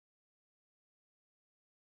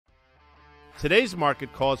Today's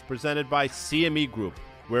market call is presented by CME Group,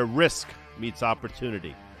 where risk meets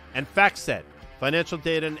opportunity, and FactSet, financial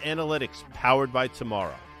data and analytics powered by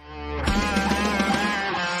tomorrow.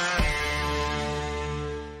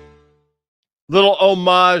 Little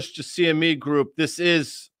homage to CME Group. This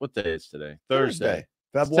is, what day is today? Thursday.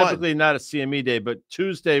 It's typically not a CME day, but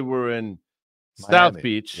Tuesday we're in South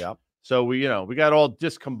Beach. Yep. So we got all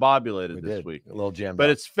discombobulated this week. A little jammed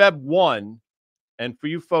but up. It's Feb 1. And for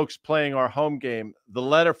you folks playing our home game, the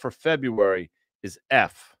letter for February is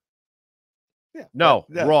F. Yeah. No,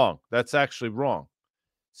 wrong. That's actually wrong.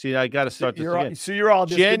 See, I got to start this again. So you're all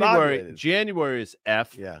discombobulated. January is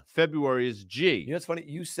F. Yeah. February is G. You know, it's funny.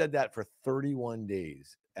 You said that for 31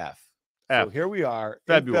 days. F. F. So here we are.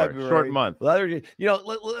 February. Short month. You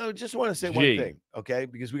know, just want to say one thing, okay?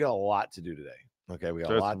 Because we got a lot to do today. Okay, we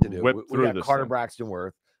got a lot to do. We got Carter Braxton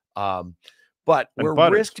Worth. But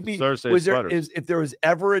where risk meets, if there was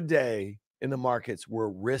ever a day in the markets where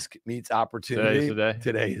risk meets opportunity,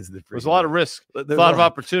 today is the. There's a lot of risk, a lot of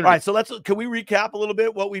opportunity. All right, so can we recap a little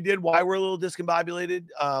bit what we did, why we're a little discombobulated?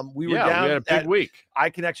 We were down. We had a big week.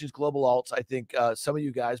 iConnections Global Alts. I think some of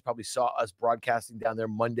you guys probably saw us broadcasting down there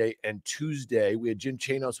Monday and Tuesday. We had Jim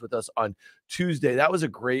Chanos with us on Tuesday. That was a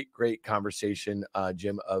great conversation,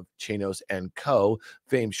 Jim, of Chanos and Co.,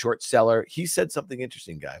 famed short seller. He said something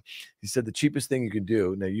interesting, guy. He said the cheapest thing you can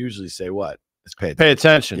do, and they usually say what? Is pay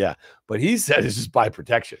attention. Yeah. But he said it's just buy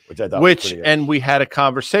protection, which I thought and we had a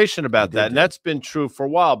conversation about that. And that's been true for a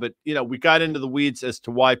while. But, you know, we got into the weeds as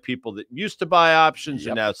to why people that used to buy options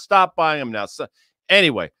are now stop buying them now. So,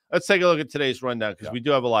 anyway, let's take a look at today's rundown because we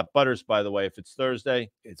do have a lot. Butters, by the way, if it's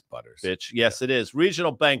Thursday. It's Butters. Bitch. Yes, it is.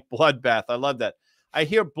 Regional Bank Bloodbath. I love that. I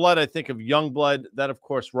hear blood. I think of Young Blood. That, of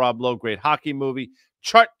course, Rob Lowe, great hockey movie.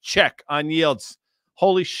 Chart check on yields.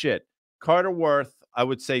 Holy shit. Carter Worth. I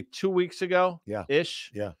would say 2 weeks ago,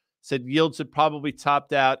 ish. Yeah. Said yields had probably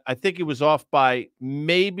topped out. I think it was off by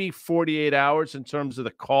maybe 48 hours in terms of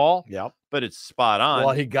the call. Yep. But it's spot on.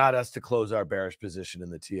 Well, he got us to close our bearish position in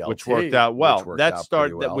the TLT, which worked out well.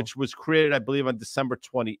 Which was created, I believe, on December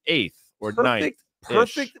 28th or 9th.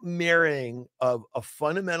 Perfect marrying of a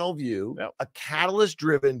fundamental view, a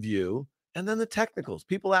catalyst-driven view, and then the technicals.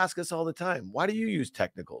 People ask us all the time, why do you use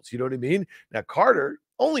technicals? You know what I mean? Now, Carter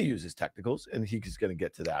only uses technicals, and he's going to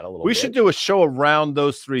get to that a little bit. We should do a show around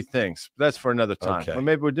those three things. That's for another time. Or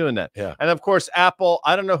maybe we're doing that. Yeah. And, of course, Apple.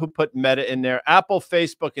 I don't know who put Meta in there. Apple,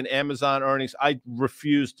 Facebook, and Amazon earnings. I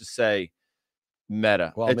refuse to say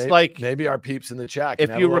Meta. Well, it's maybe our peeps in the chat.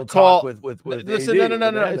 If you recall, listen,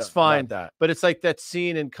 no, it's fine. But it's like that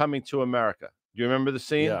scene in Coming to America. Do you remember the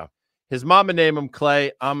scene? Yeah. His mama named him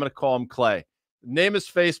Clay. I'm going to call him Clay. Name is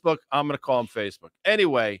Facebook. I'm going to call him Facebook.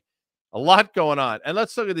 Anyway, a lot going on. And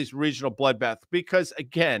let's look at these regional bloodbath because,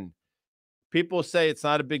 again, people say it's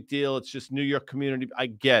not a big deal. It's just New York community. I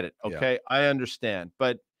get it. Okay. Yeah. I understand.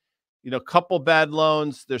 But, you know, a couple bad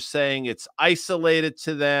loans, they're saying it's isolated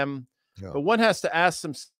to them. Yeah. But one has to ask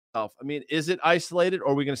themselves, I mean, is it isolated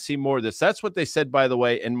or are we going to see more of this? That's what they said, by the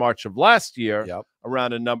way, in March of last year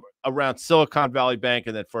around Silicon Valley Bank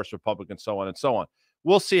and then First Republic and so on and so on.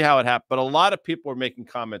 We'll see how it happens. But a lot of people are making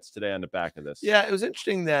comments today on the back of this. Yeah, it was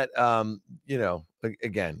interesting that, you know,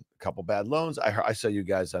 again, a couple bad loans. I saw you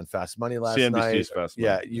guys on Fast Money last CNBC's night. Fast Money.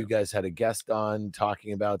 Yeah, you guys had a guest on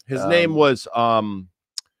talking about. His name was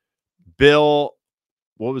Bill.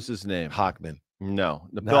 What was his name? Hockman. No,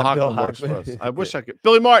 Bill Hockman works for us. I wish I could.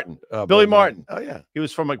 Billy Martin. Billy Martin. Oh, yeah. He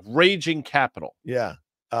was from like Raging Capital. Yeah.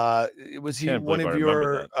 Was he one of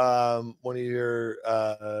your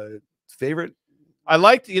favorite? I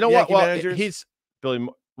liked, you know Yankee what? Well, managers? He's Billy.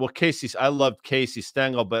 Well, Casey's. I loved Casey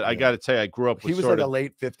Stengel, but I got to tell you, I grew up with he was like a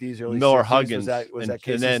late 50s, early Miller 60s. Huggins, was that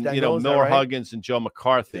Casey and then Stengel? You know Miller Huggins and Joe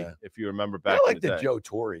McCarthy, if you remember back. I like the Joe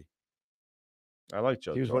Torre. I like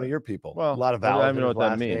Joe. He was one of your people. Well, a lot of vowels. I don't know what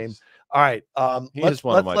that means. Name. All right,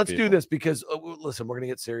 let's do this because listen, we're gonna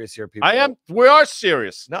get serious here, people. We are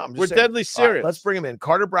serious. No, I'm just we're saying. deadly serious. Right, let's bring him in.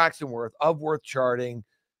 Carter Braxton Worth of Worth Charting.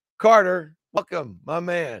 Carter, welcome, my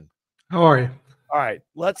man. How are you? All right,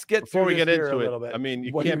 let's get before we get into a little bit. I mean,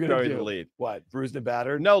 you can't bury the lead. What, bruised and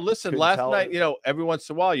battered? No, listen. Last night, you know, every once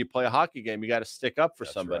in a while, you play a hocky game, you got to stick up for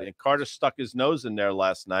somebody. Right. And Carter stuck his nose in there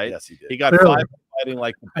last night. Yes, he did. He got five fighting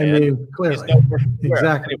like the band. I mean, clearly,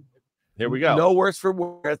 exactly. Anyway, here we go. No worse for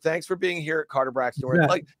wear. Thanks for being here at Carter Braxton Worth.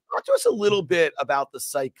 Like, talk to us a little bit about the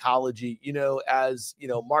psychology, you know, as, you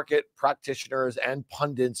know, market practitioners and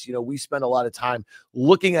pundits, you know, we spend a lot of time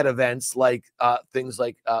looking at events like things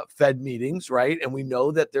like Fed meetings, right? And we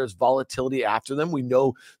know that there's volatility after them. We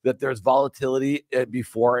know that there's volatility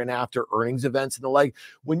before and after earnings events and the like.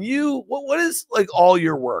 When you, what is like all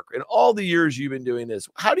your work and all the years you've been doing this,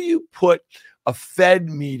 how do you put a Fed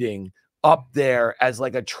meeting up there as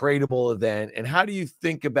like a tradable event? And how do you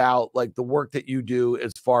think about like the work that you do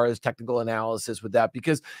as far as technical analysis with that?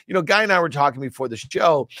 Because, you know, Guy and I were talking before the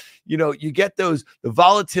show, you know, you get the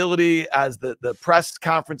volatility as the press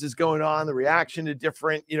conference is going on, the reaction to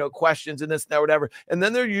different, you know, questions and this and that, whatever. And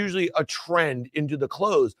then there's usually a trend into the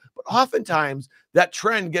close, but oftentimes that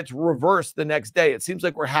trend gets reversed the next day. It seems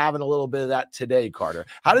like we're having a little bit of that today, Carter.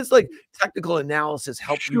 How does like technical analysis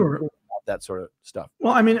help you that sort of stuff?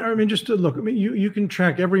 Well, I mean, just to look, I mean, you can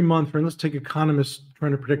track every month, and let's take economists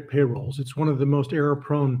trying to predict payrolls. It's one of the most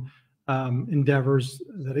error-prone endeavors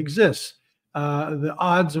that exists. The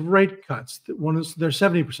odds of rate cuts, they're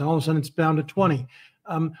 70%. All of a sudden, it's down to 20.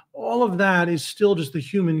 All of that is still just the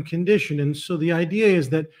human condition, and so the idea is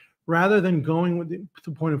that rather than going with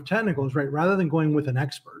the point of technicals, right? Rather than going with an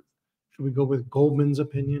expert. Should we go with Goldman's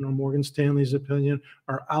opinion or Morgan Stanley's opinion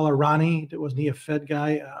or Al-Arani? Wasn't he a Fed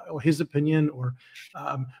guy? Or his opinion, or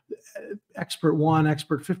expert 1,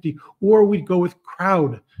 expert 50, or we'd go with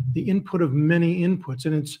crowd, the input of many inputs.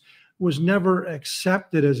 And it was never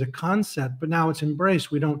accepted as a concept, but now it's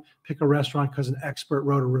embraced. We don't pick a restaurant because an expert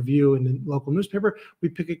wrote a review in the local newspaper. We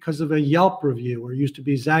pick it because of a Yelp review, or used to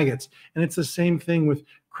be Zagat's. And it's the same thing with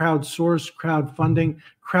crowdsourced, crowdfunding,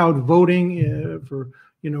 crowd voting for,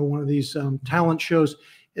 you know, one of these talent shows.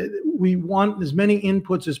 We want as many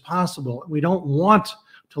inputs as possible. We don't want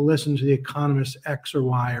to listen to the economist X or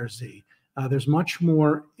Y or Z. There's much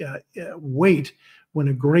more weight when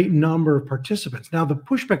a great number of participants. Now, the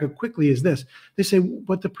pushback quickly is this. They say,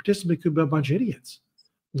 but the participant could be a bunch of idiots.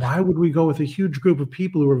 Why would we go with a huge group of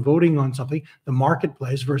people who are voting on something, the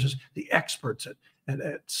marketplace, versus the experts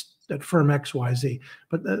at firm XYZ?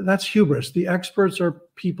 But that's hubris. The experts are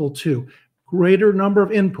people too. Greater number of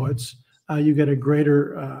inputs, you get a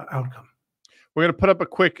greater outcome. We're going to put up a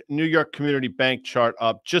quick New York Community Bank chart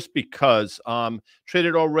up just because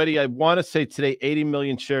traded already, I want to say today, 80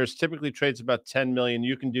 million shares, typically trades about 10 million.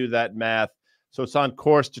 You can do that math. So it's on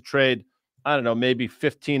course to trade, I don't know, maybe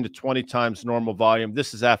 15 to 20 times normal volume.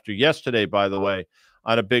 This is after yesterday, by the way,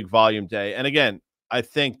 on a big volume day. And again, I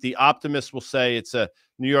think the optimists will say it's a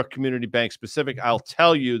New York Community Bank specific. I'll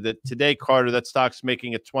tell you that today, Carter, that stock's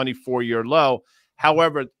making a 24-year low.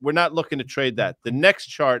 However, we're not looking to trade that. The next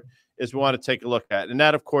chart is we want to take a look at, and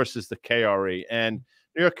that, of course, is the KRE. And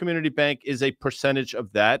New York Community Bank is a percentage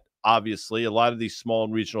of that, obviously. A lot of these small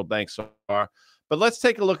and regional banks are. But let's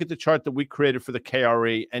take a look at the chart that we created for the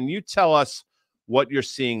KRE, and you tell us what you're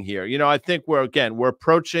seeing here. You know, I think we're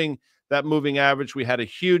approaching that moving average. We had a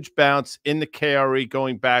huge bounce in the KRE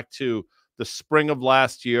going back to the spring of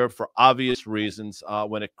last year for obvious reasons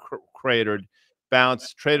when it cratered,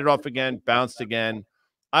 bounced, traded off again, bounced again.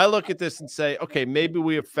 I look at this and say, okay, maybe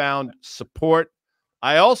we have found support.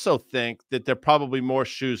 I also think that there are probably more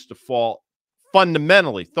shoes to fall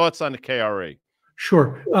fundamentally. Thoughts on the KRE?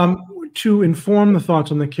 Sure. To inform the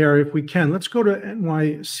thoughts on the KRE, if we can, let's go to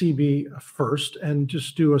NYCB first and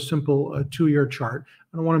just do a simple 2-year chart.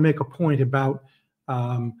 I want to make a point about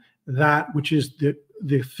that, which is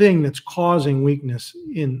the thing that's causing weakness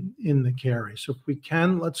in the KRE. So if we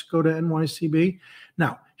can, let's go to NYCB.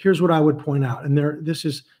 Now, here's what I would point out, and this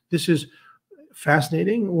is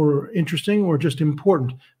fascinating or interesting or just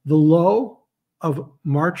important. The low of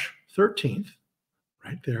March 13th,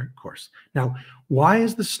 right there, of course. Now, why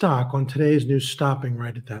is the stock on today's news stopping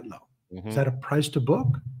right at that low? Is that a price to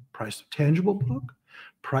book, price to tangible book,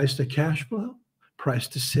 price to cash flow, price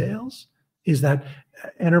to sales? Is that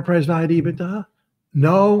enterprise value to EBITDA?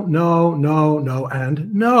 No, no, no, no,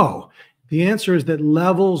 and no. The answer is that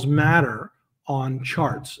levels matter on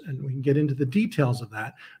charts, and we can get into the details of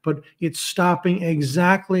that, but it's stopping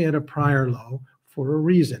exactly at a prior low for a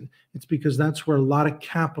reason. It's because that's where a lot of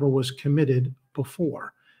capital was committed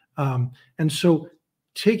before. And so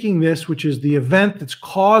taking this, which is the event that's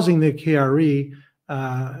causing the KRE,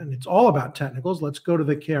 and it's all about technicals. Let's go to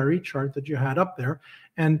the KRE chart that you had up there.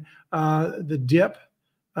 And the dip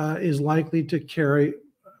is likely to carry,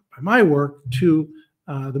 by my work, to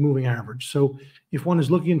the moving average. So if one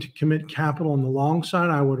is looking to commit capital on the long side,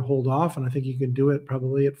 I would hold off. And I think you can do it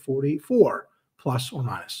probably at 44 plus or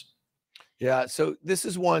minus. Yeah, so this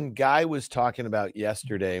is one Guy was talking about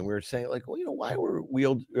yesterday, and we were saying, like, well, you know, why were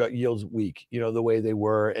yields weak, you know, the way they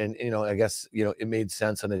were? And, you know, I guess, you know, it made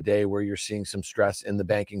sense on a day where you're seeing some stress in the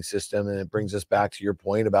banking system. And it brings us back to your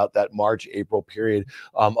point about that March, April period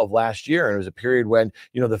of last year. And it was a period when,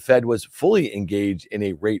 you know, the Fed was fully engaged in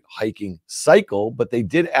a rate hiking cycle, but they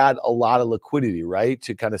did add a lot of liquidity, right,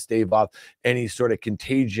 to kind of stave off any sort of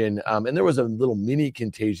contagion. And there was a little mini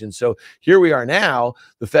contagion. So here we are now.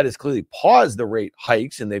 The Fed has clearly paused the rate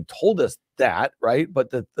hikes, and they've told us that, right? But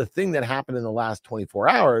the thing that happened in the last 24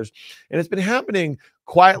 hours, and it's been happening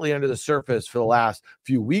quietly under the surface for the last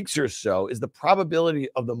few weeks or so, is the probability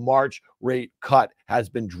of the March rate cut has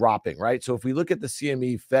been dropping, right? So if we look at the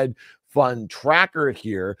CME Fed fund tracker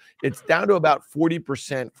here, it's down to about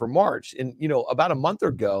 40% for March. And, about a month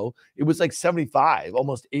ago, it was like 75,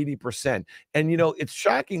 almost 80%. And, it's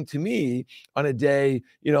shocking to me on a day,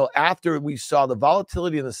 after we saw the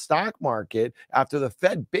volatility in the stock market, after the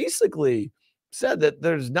Fed basically said that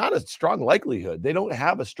there's not a strong likelihood, they don't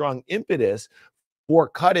have a strong impetus for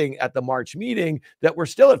cutting at the March meeting, that we're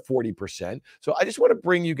still at 40%. So I just want to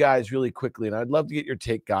bring you guys really quickly, and I'd love to get your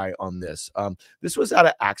take, Guy, on this. This was out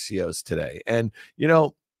of Axios today. And,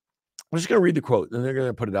 I'm just going to read the quote, and they're going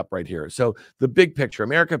to put it up right here. So the big picture: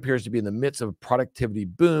 America appears to be in the midst of a productivity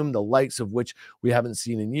boom, the likes of which we haven't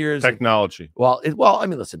seen in years. Technology. Well, I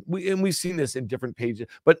mean, listen, we've seen this in different pages,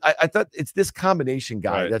 but I thought it's this combination,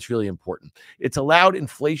 Guy, that's really important. It's allowed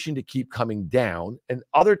inflation to keep coming down, and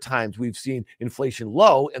other times we've seen inflation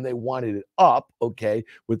low and they wanted it up, okay,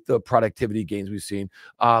 with the productivity gains we've seen.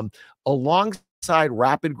 Alongside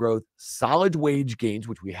rapid growth, solid wage gains,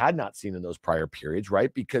 which we had not seen in those prior periods,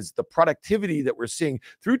 right? Because the productivity that we're seeing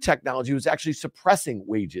through technology was actually suppressing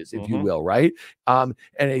wages, if you will, right? And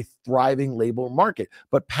a thriving labor market.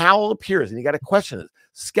 But Powell appears, and you got to question it,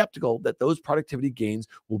 skeptical that those productivity gains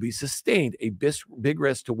will be sustained, a big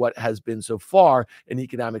risk to what has been so far an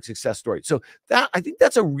economic success story. So I think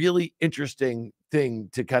that's a really interesting thing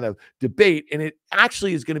to kind of debate. And it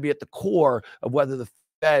actually is going to be at the core of whether the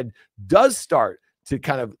Fed does start to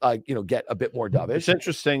kind of get a bit more dovish. It's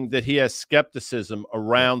interesting that he has skepticism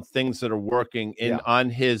around things that are working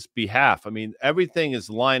on his behalf. I mean, everything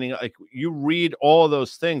is lining up. Like, you read all of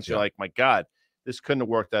those things, you're like, my God, this couldn't have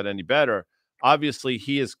worked out any better. Obviously,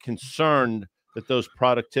 he is concerned that those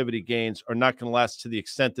productivity gains are not going to last to the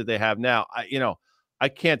extent that they have now. I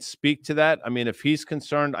can't speak to that. I mean, if he's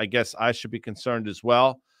concerned, I guess I should be concerned as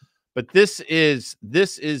well. But this is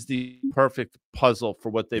the perfect puzzle for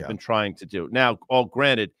what they've been trying to do. Now, all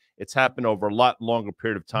granted, it's happened over a lot longer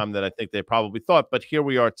period of time than I think they probably thought. But here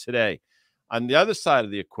we are today. On the other side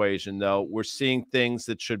of the equation, though, we're seeing things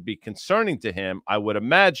that should be concerning to him, I would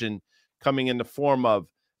imagine, coming in the form of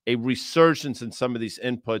a resurgence in some of these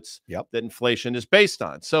inputs that inflation is based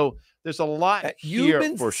on. So there's a lot here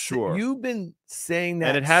for sure. You've been saying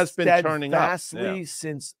that, and it has been turning up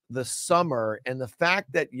since the summer, and the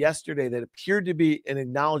fact that yesterday that appeared to be an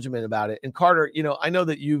acknowledgement about it. And Carter, I know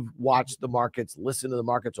that you've watched the markets, listened to the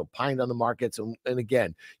markets, opined on the markets, and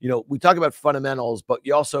again, we talk about fundamentals, but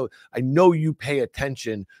you also, I know you pay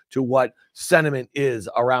attention to what sentiment is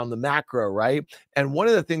around the macro, right? And one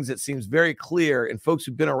of the things that seems very clear, and folks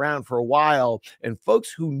who've been around for a while, and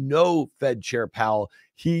folks who know Fed Chair Powell,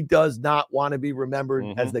 he does not want to be remembered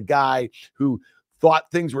as the guy who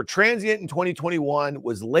thought things were transient in 2021,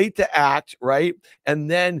 was late to act, right?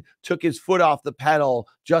 And then took his foot off the pedal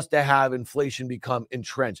just to have inflation become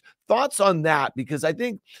entrenched. Thoughts on that? Because I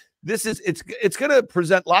think it's going to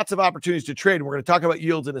present lots of opportunities to trade. And we're going to talk about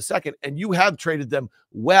yields in a second. And you have traded them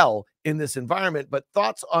well in this environment. But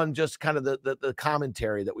thoughts on just kind of the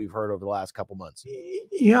commentary that we've heard over the last couple months?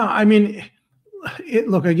 Yeah, I mean,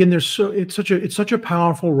 look, again, it's such a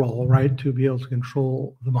powerful role, right, to be able to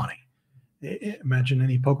control the money. Imagine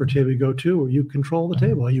any poker table you go to where you control the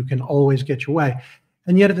table. You can always get your way.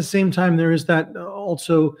 And yet at the same time, there is that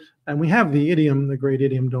also, and we have the idiom, the great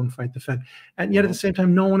idiom, don't fight the Fed. And yet at the same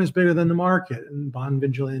time, no one is bigger than the market. And bond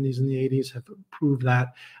vigilantes in the 80s have proved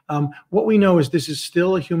that. What we know is this is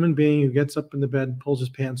still a human being who gets up in the bed, pulls his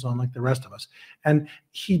pants on like the rest of us. And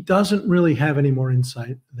he doesn't really have any more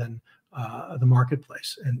insight than the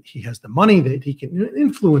marketplace, and he has the money that he can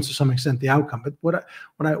influence to some extent the outcome. But what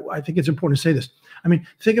I think it's important to say this. I mean,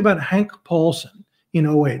 think about Hank Paulson in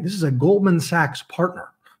 08. This is a Goldman Sachs partner.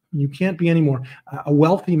 You can't be any more a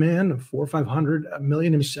wealthy man of 400 or 500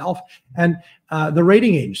 million himself, and the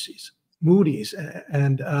rating agencies, Moody's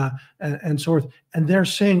and so forth, and they're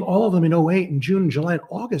saying, all of them in 08, in June, July, and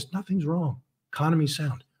August, nothing's wrong. Economy's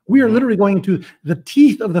sound. We are literally going into the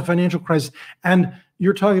teeth of the financial crisis, and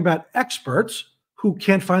you're talking about experts who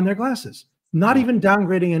can't find their glasses, not even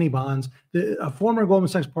downgrading any bonds. A former Goldman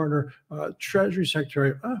Sachs partner, Treasury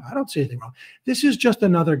Secretary, I don't see anything wrong. This is just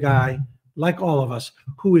another guy, like all of us,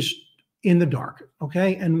 who is in the dark,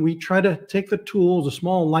 okay? And we try to take the tools, the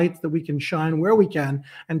small lights that we can shine where we can,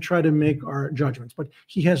 and try to make our judgments. But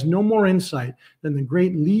he has no more insight than the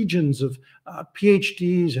great legions of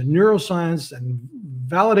PhDs and neuroscience and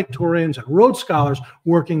valedictorians and Rhodes Scholars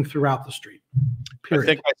working throughout the street. Period. I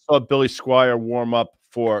think I saw Billy Squier warm up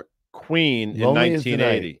for Queen in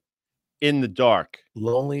 1980. In the Dark.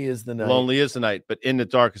 Lonely is the Night. Lonely is the Night, but In the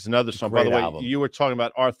Dark is another song. By the way, album. you were talking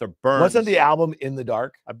about Arthur Burns. Wasn't the album In the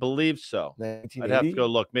Dark? I believe so. 1980? I'd have to go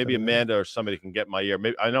look. Maybe Amanda or somebody can get my ear.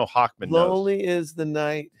 Maybe I know Hockman knows. Lonely is the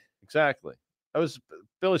Night. Exactly. That was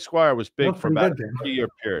Billy Squier was big for about a 3-year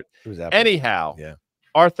period. Anyhow,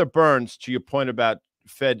 Arthur Burns, to your point about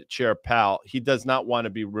Fed Chair Powell, he does not want to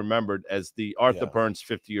be remembered as the Arthur Burns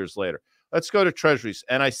 50 years later. Let's go to Treasuries.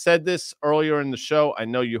 And I said this earlier in the show. I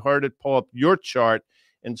know you heard it. Pull up your chart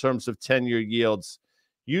in terms of 10-year yields.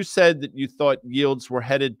 You said that you thought yields were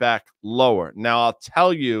headed back lower. Now, I'll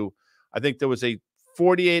tell you, I think there was a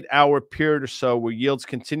 48-hour period or so where yields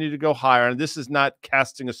continue to go higher. And this is not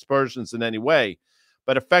casting aspersions in any way,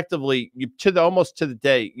 but effectively, almost to the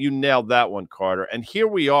day, you nailed that one, Carter. And here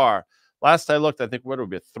we are. Last I looked, I think what would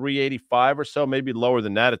be a 385 or so, maybe lower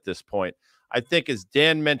than that at this point. I think, as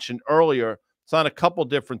Dan mentioned earlier, it's on a couple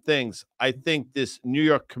different things. I think this New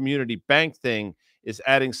York Community Bank thing is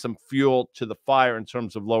adding some fuel to the fire in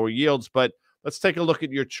terms of lower yields. But let's take a look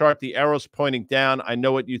at your chart. The arrow's pointing down. I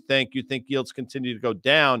know what you think. You think yields continue to go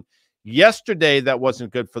down. Yesterday, that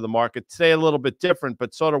wasn't good for the market. Today, a little bit different,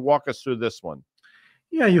 but sort of walk us through this one.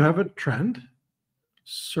 Yeah, you have a trend,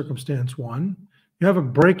 circumstance 1. You have a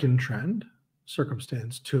break in trend,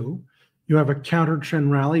 circumstance 2. You have a counter trend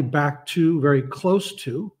rally back to very close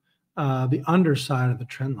to the underside of the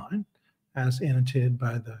trend line, as annotated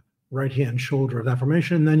by the right-hand shoulder of that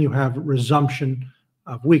formation. And then you have resumption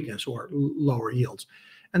of weakness or lower yields.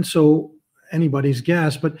 And so anybody's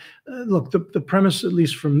guess, but look, the premise, at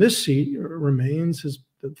least from this seat, remains is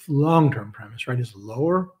the long-term premise, right, is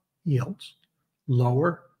lower yields,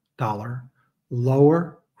 lower dollar,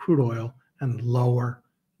 lower crude oil, and lower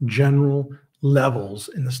general levels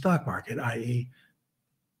in the stock market, i.e.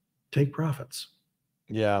 take profits.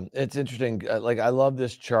 Yeah, it's interesting. Like, I love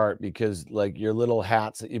this chart because, like, your little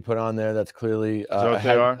hats that you put on there, that's clearly a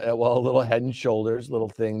little head and shoulders little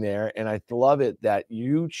thing there. And I love it that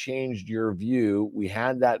you changed your view. We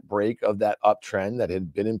had that break of that uptrend that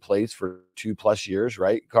had been in place for 2+ years,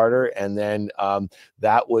 right, Carter? And then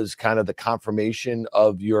that was kind of the confirmation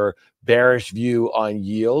of your bearish view on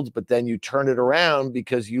yields, but then you turn it around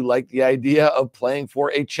because you like the idea of playing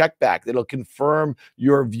for a check back that'll confirm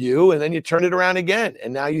your view, and then you turn it around again.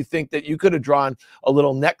 And now you think that you could have drawn a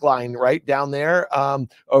little neckline right down there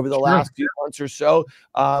over the last few months or so.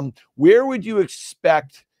 Where would you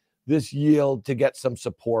expect this yield to get some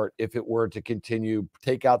support if it were to continue,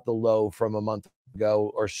 take out the low from a month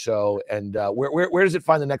ago or so, and where does it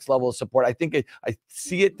find the next level of support? I think I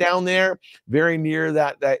see it down there, very near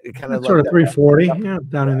that kind of sort of 340,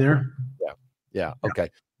 down in there. Yeah. Okay.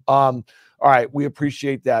 All right, we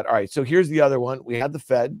appreciate that. All right, so here's the other one. We had the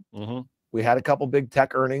Fed. We had a couple big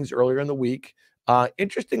tech earnings earlier in the week.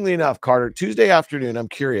 Interestingly enough, Carter, Tuesday afternoon, I'm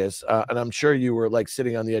curious, and I'm sure you were like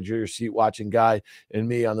sitting on the edge of your seat watching Guy and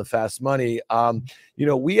me on the Fast Money.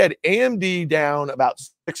 We had AMD down about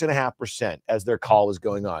 6.5% as their call was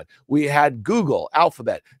going on. We had Google,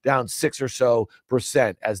 Alphabet down 6% or so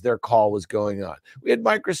as their call was going on. We had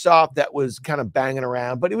Microsoft that was kind of banging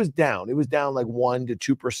around, but it was down. It was down like 1%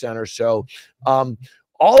 to 2% or so.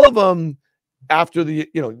 All of them, after the,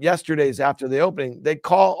 yesterday's after the opening, they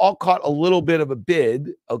all caught a little bit of a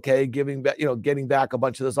bid, okay, getting back a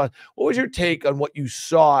bunch of those lines. What was your take on what you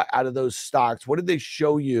saw out of those stocks? What did they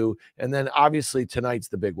show you? And then obviously tonight's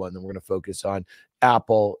the big one that we're going to focus on: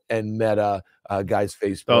 Apple and Meta, Guy's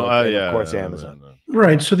Facebook, and of course Amazon.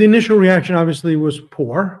 Right. So the initial reaction obviously was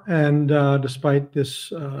poor, and despite this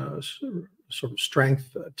sort of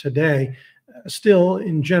strength today, still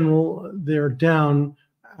in general they're down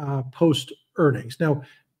post earnings. Now,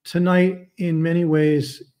 tonight, in many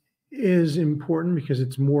ways, is important because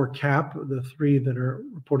it's more cap, the three that are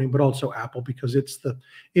reporting, but also Apple, because it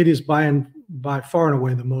is by far and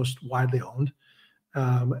away the most widely owned,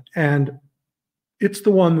 and it's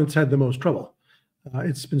the one that's had the most trouble.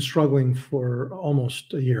 It's been struggling for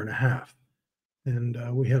almost a year and a half, and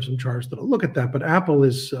we have some charts that'll look at that. But Apple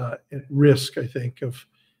is at risk, I think, of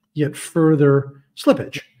yet further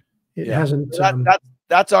slippage. It hasn't.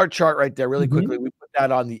 That's our chart right there. Really quickly, we put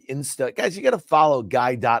that on the Insta. Guys, you got to follow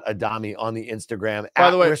Guy.Adami on the Instagram.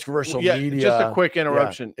 By the way, Risk Reversal Media. Just a quick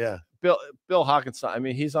interruption. Yeah. Bill Hawkinson, I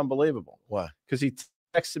mean, he's unbelievable. Why? Because he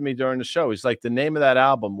texted me during the show. He's like, the name of that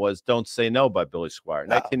album was Don't Say No by Billy Squier.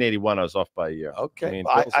 1981, I was off by a year. Okay.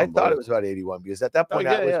 I thought it was about 81 because at that point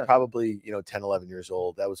I was probably 10, 11 years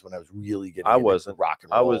old. That was when I was really getting into rock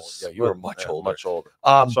and roll. I was. You were much older.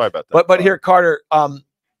 Sorry about that. But here, Carter,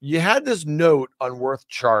 you had this note on Worth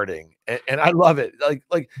charting, and I love it.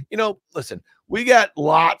 Listen, we got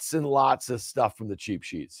lots and lots of stuff from the cheap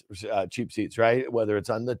sheets, right? Whether it's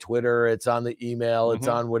on the Twitter, it's on the email, it's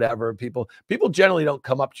on whatever. People generally don't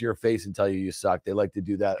come up to your face and tell you you suck. They like to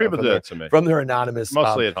do that from their anonymous,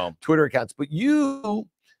 mostly at home, Twitter accounts. But you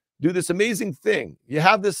do this amazing thing. You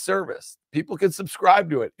have this service. People can subscribe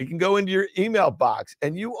to it. It can go into your email box,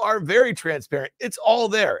 and you are very transparent. It's all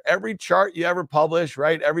there. Every chart you ever publish,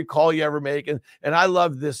 right? Every call you ever make. And I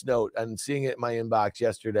love this note, and seeing it in my inbox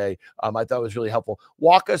yesterday, I thought it was really helpful.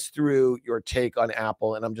 Walk us through your take on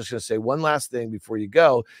Apple. And I'm just going to say one last thing before you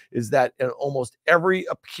go, is that in almost every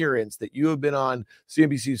appearance that you have been on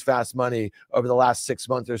CNBC's Fast Money over the last 6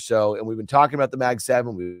 months or so, and we've been talking about the Mag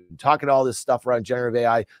 7, we've been talking all this stuff around generative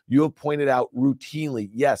AI, you have pointed out routinely,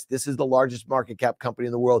 yes, this is the largest market cap company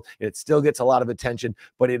in the world. It still gets a lot of attention,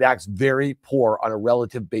 but it acts very poor on a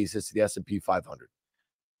relative basis to the S&P 500.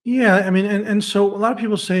 Yeah, I mean, and so a lot of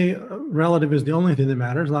people say relative is the only thing that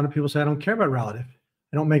matters. A lot of people say, I don't care about relative.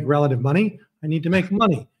 I don't make relative money. I need to make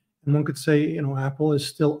money. And one could say, you know, Apple is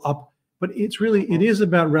still up, but it is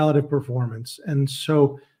about relative performance. And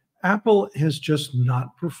so Apple has just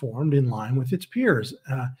not performed in line with its peers.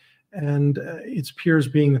 And its peers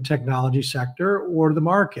being the technology sector or the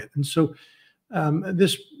market. And so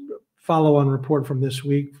this follow-on report from this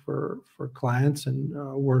week for clients and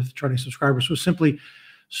Worth charting subscribers was simply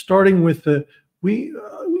starting with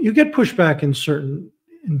you get pushback in certain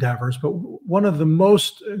endeavors, but one of the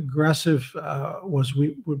most aggressive was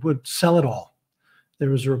we would sell it all.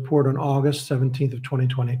 There was a report on August 17th of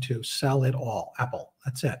 2022, sell it all, Apple,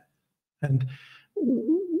 that's it. And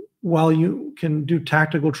while you can do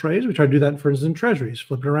tactical trades, we try to do that, for instance, in treasuries,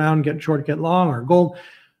 flip it around, get short, get long, or gold.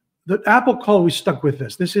 The Apple call, we stuck with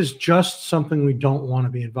this. This is just something we don't want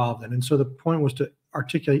to be involved in. And so the point was to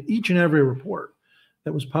articulate each and every report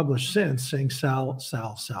that was published since saying sell,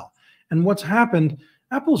 sell, sell. And what's happened,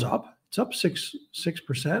 Apple's up. It's up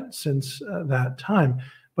 6% since that time.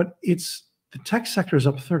 But the tech sector is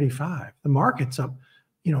up 35. The market's up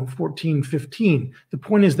 14, 15. The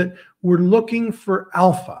point is that we're looking for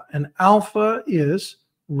alpha, and alpha is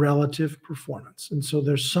relative performance. And so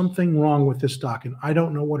there's something wrong with this stock, and I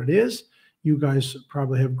don't know what it is. You guys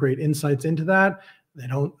probably have great insights into that. They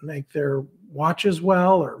don't make their watches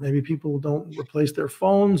well, or maybe people don't replace their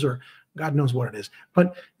phones, or God knows what it is.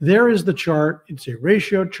 But there is the chart. It's a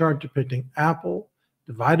ratio chart depicting Apple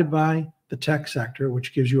divided by the tech sector,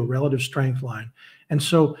 which gives you a relative strength line. And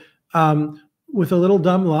so with a little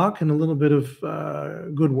dumb luck and a little bit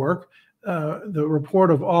of good work, the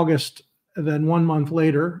report of August, then 1 month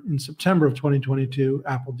later, in September of 2022,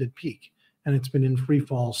 Apple did peak, and it's been in free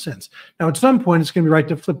fall since. Now, at some point, it's going to be right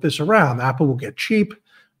to flip this around. Apple will get cheap,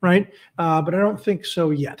 right? But I don't think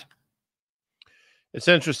so yet. It's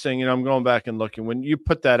interesting. I'm going back and looking. When you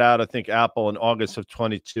put that out, I think Apple in August of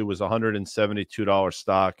 22 was $172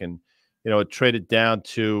 stock, and it traded down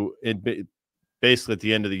to basically at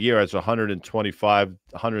the end of the year as $125,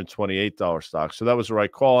 $128 stock. So that was the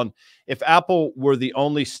right call. And if Apple were the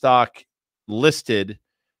only stock listed,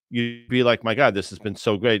 you'd be like, my God, this has been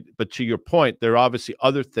so great. But to your point, there are obviously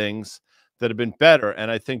other things that have been better. And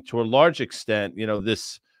I think to a large extent,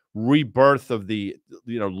 this rebirth of the,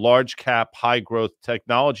 large cap, high growth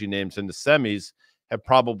technology names in the semis have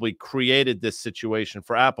probably created this situation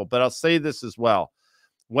for Apple. But I'll say this as well.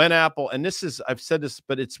 When Apple, and I've said this,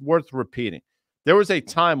 but it's worth repeating. There was a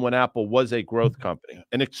time when Apple was a growth company,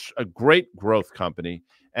 and it's a great growth company,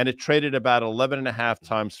 and it traded about 11.5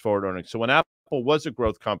 times forward earnings. So when Apple was a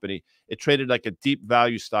growth company, it traded like a deep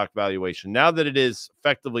value stock valuation. Now that it is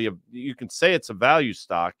effectively, you can say it's a value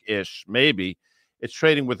stock-ish, maybe, it's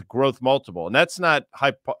trading with a growth multiple. And that's not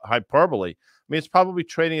hyperbole. I mean, it's probably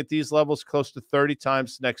trading at these levels close to 30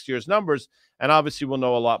 times next year's numbers, and obviously we'll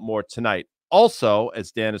know a lot more tonight. Also,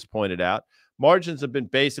 as Dan has pointed out, margins have been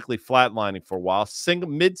basically flatlining for a while,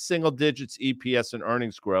 mid-single digits EPS and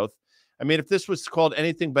earnings growth. I mean, if this was called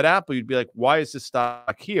anything but Apple, you'd be like, why is this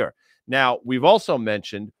stock here? Now, we've also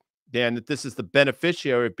mentioned, Dan, that this is the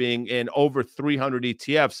beneficiary of being in over 300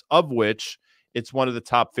 ETFs, of which it's one of the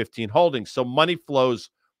top 15 holdings. So money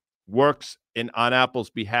flows works on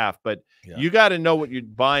Apple's behalf. But you got to know what you're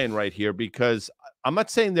buying right here, because I'm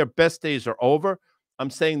not saying their best days are over. I'm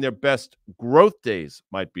saying their best growth days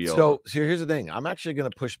might be over. So here's the thing. I'm actually going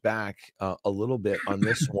to push back a little bit on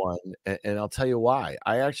this one, and I'll tell you why.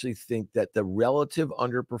 I actually think that the relative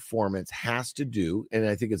underperformance has to do, and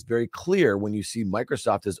I think it's very clear when you see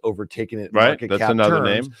Microsoft has overtaken it. Right, that's another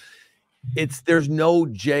name. there's no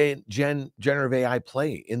generative AI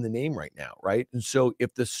play in the name right now, right? And so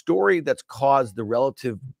if the story that's caused the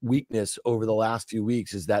relative weakness over the last few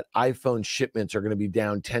weeks is that iPhone shipments are going to be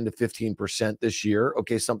down 10 to 15% this year,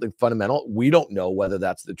 okay, something fundamental. We don't know whether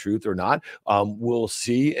that's the truth or not. We'll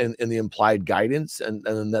see in the implied guidance and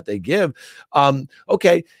that they give.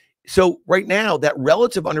 Okay. So right now, that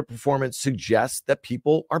relative underperformance suggests that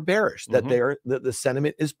people are bearish, that the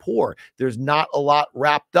sentiment is poor. There's not a lot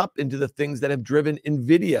wrapped up into the things that have driven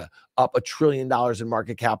NVIDIA up $1 trillion in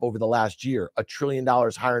market cap over the last year, $1 trillion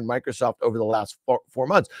higher in Microsoft over the last four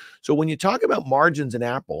months. So when you talk about margins in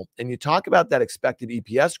Apple and you talk about that expected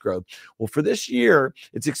EPS growth, well, for this year,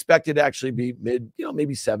 it's expected to actually be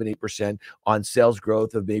maybe 7-8% on sales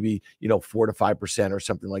growth of maybe 4 to 5% or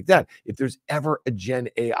something like that. If there's ever a Gen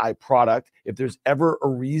AI product, if there's ever a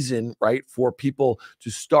reason, right, for people to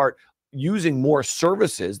start using more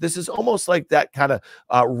services, this is almost like that kind of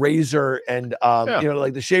razor and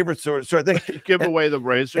like the shaver sort of thing. You give away the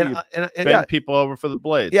razor, and bend people over for the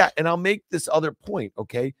blades. Yeah, and I'll make this other point,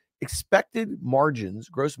 okay? Expected margins,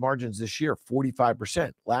 gross margins this year,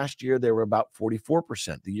 45%. Last year, they were about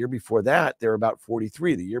 44%. The year before that, they were about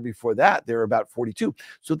 43. The year before that, they were about 42.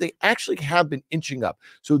 So they actually have been inching up.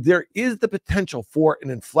 So there is the potential for an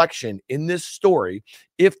inflection in this story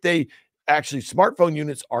if they actually, smartphone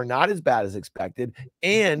units are not as bad as expected.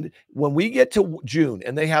 And when we get to June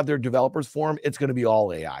and they have their developers forum, it's going to be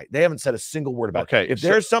all AI. They haven't said a single word about it. If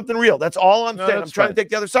there's something real, that's all I'm saying. I'm trying to take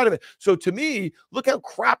the other side of it. So to me, look how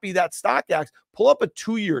crappy that stock acts. Pull up a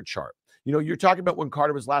 2-year chart. You're talking about when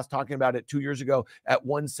Carter was last talking about it 2 years ago at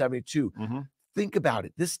 172. Think about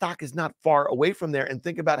it. This stock is not far away from there, and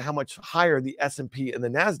think about how much higher the S&P and the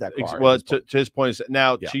NASDAQ are. Well, to his point,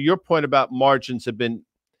 now to your point about margins have been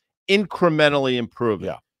incrementally improving.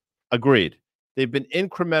 Yeah. Agreed. They've been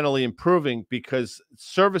incrementally improving because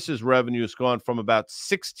services revenue has gone from about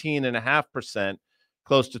 16.5%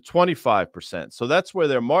 close to 25%. So that's where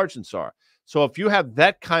their margins are. So if you have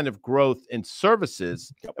that kind of growth in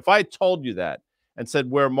services, if I told you that and said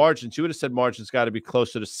where margins, you would have said margins got to be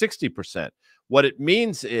closer to 60%. What it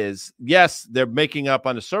means is, yes, they're making up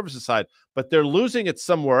on the services side, but they're losing it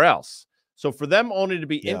somewhere else. So for them only to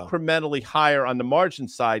be incrementally higher on the margin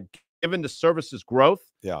side, given the services growth,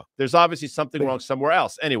 there's obviously something wrong somewhere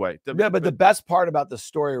else. Anyway. But the best part about the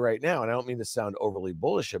story right now, and I don't mean to sound overly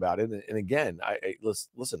bullish about it, and again,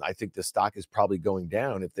 listen, I think the stock is probably going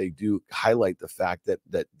down if they do highlight the fact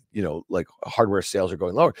that like hardware sales are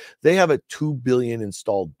going lower. They have a 2 billion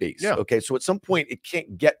installed base. Okay. So at some point it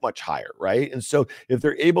can't get much higher, right? And so if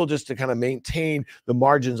they're able just to kind of maintain the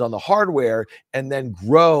margins on the hardware and then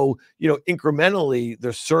grow, incrementally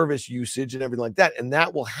their service usage and everything like that, and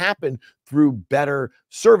that will happen through better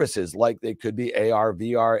services, like they could be AR,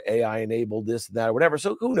 VR, AI enabled, this, that, or whatever.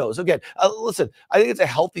 So who knows? Again, listen, I think it's a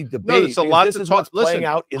healthy debate. No, it's a lot. This is what's playing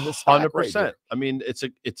out in the stock. 100%. Right. I mean, it's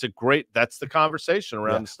a great. That's the conversation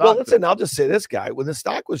around the stock. Well, listen, I'll just say this, guy. When the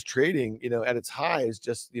stock was trading, at its highs,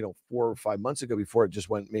 just 4 or 5 months ago, before it just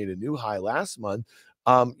made a new high last month.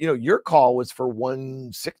 Your call was for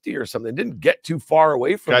 160 or something. It didn't get too far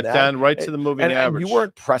away from that. Got down right to the moving average. And you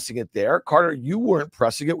weren't pressing it there. Carter, you weren't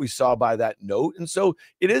pressing it. We saw by that note. And so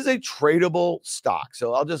it is a tradable stock.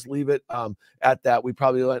 So I'll just leave it at that. We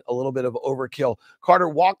probably went a little bit of overkill. Carter,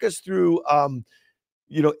 walk us through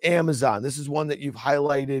Amazon. This is one that you've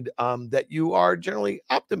highlighted that you are generally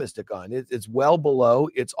optimistic on. It's well below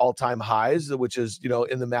its all-time highs, which is,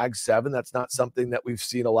 in the Mag 7. That's not something that we've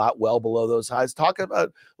seen a lot, well below those highs. Talk about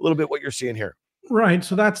a little bit what you're seeing here. Right.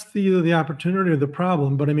 So that's the opportunity or the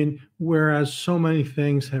problem. But I mean, whereas so many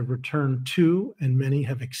things have returned to and many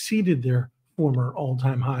have exceeded their former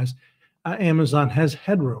all-time highs, Amazon has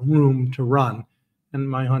room to run. And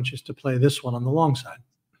my hunch is to play this one on the long side.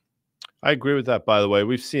 I agree with that, by the way.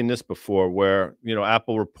 We've seen this before where,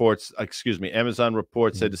 Amazon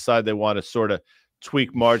reports, they decide they want to sort of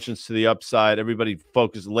tweak margins to the upside. Everybody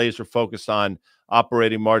laser focused on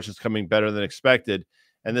operating margins coming better than expected.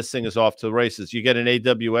 And this thing is off to the races. You get an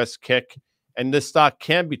AWS kick, and this stock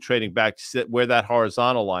can be trading back to sit where that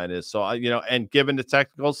horizontal line is. So, and given the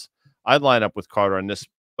technicals, I'd line up with Carter on this.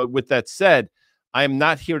 But with that said, I am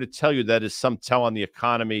not here to tell you that is some tell on the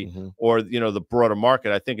economy or, the broader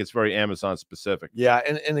market. I think it's very Amazon specific. Yeah.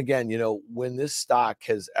 And again, when this stock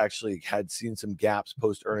has actually seen some gaps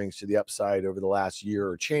post earnings to the upside over the last year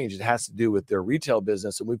or change, it has to do with their retail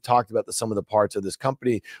business. And we've talked about some of the parts of this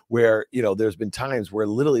company where, there's been times where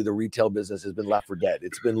literally the retail business has been left for dead.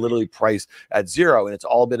 It's been literally priced at zero, and it's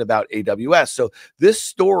all been about AWS. So this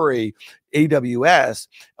story, AWS,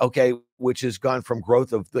 okay, which has gone from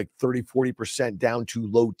growth of like 30-40% down to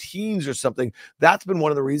low teens or something. That's been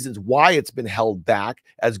one of the reasons why it's been held back,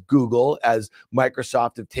 as Google, as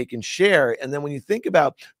Microsoft have taken share. And then when you think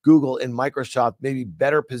about Google and Microsoft maybe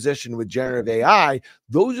better positioned with generative AI,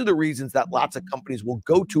 those are the reasons that lots of companies will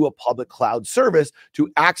go to a public cloud service to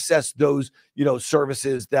access those,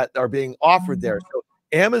 services that are being offered there. So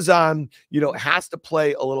Amazon, has to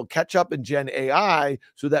play a little catch up in Gen AI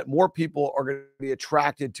so that more people are going to be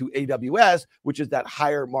attracted to AWS, which is that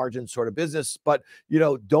higher margin sort of business. But,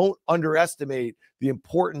 don't underestimate the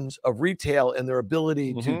importance of retail and their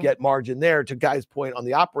ability to get margin there, to Guy's point on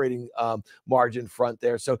the operating margin front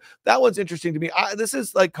there. So that one's interesting to me. This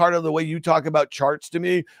is like, Carter, the way you talk about charts to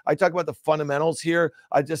me. I talk about the fundamentals here.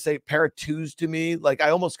 I just say pair of twos to me. Like, I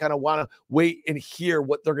almost kind of want to wait and hear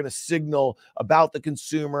what they're going to signal about the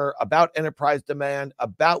consumer, about enterprise demand,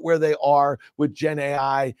 about where they are with Gen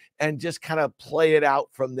AI, and just kind of play it out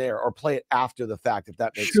from there, or play it after the fact, if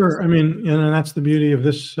that makes sense. Sure. I mean, and that's the beauty of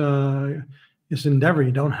this endeavor.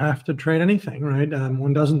 You don't have to trade anything, right?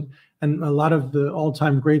 One doesn't, and a lot of the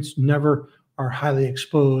all-time greats never are highly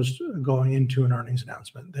exposed going into an earnings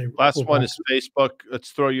announcement. Last one is Facebook.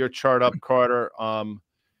 Let's throw your chart up, Carter.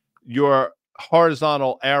 Your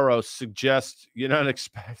horizontal arrow suggests you're not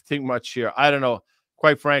expecting much here. I don't know.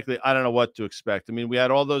 Quite frankly, I don't know what to expect. I mean, we had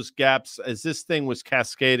all those gaps as this thing was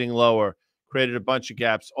cascading lower, created a bunch of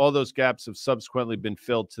gaps. All those gaps have subsequently been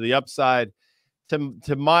filled to the upside.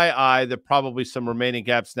 To my eye, there are probably some remaining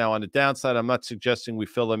gaps now on the downside. I'm not suggesting we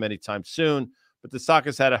fill them anytime soon, but the stock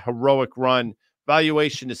has had a heroic run.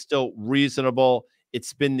 Valuation is still reasonable.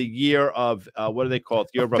 It's been the year of, what do they call it?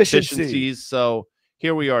 The year of efficiencies. So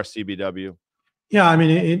here we are, CBW. Yeah, I mean,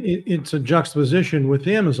 it's a juxtaposition with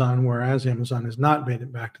Amazon, whereas Amazon has not made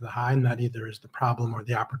it back to the high, and that either is the problem or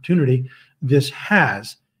the opportunity. This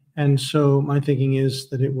has. And so my thinking is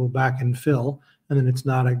that it will back and fill, and then it's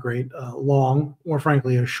not a great long, or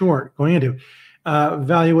frankly, a short going into.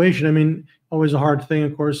 Valuation, I mean, always a hard thing,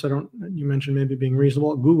 of course. You mentioned maybe being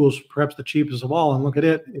reasonable. Google's perhaps the cheapest of all, and look at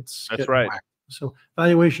it. That's right. Whacked. So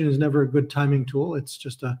valuation is never a good timing tool. It's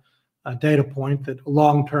just a data point that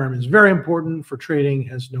long-term is very important. For trading,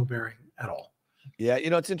 has no bearing at all. Yeah,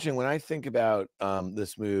 it's interesting when I think about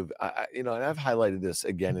this move, and I've highlighted this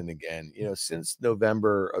again and again, since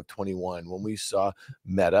November of 21, when we saw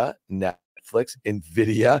Meta, Netflix,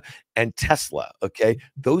 Nvidia, and Tesla, okay,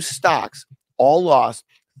 those stocks all lost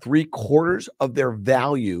 3/4 of their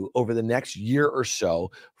value over the next year or so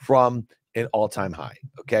from an all-time high.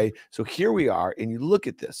 Okay. So here we are, and you look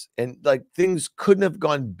at this, and like things couldn't have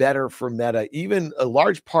gone better for Meta. Even a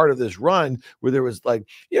large part of this run where there was like,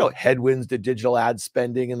 headwinds to digital ad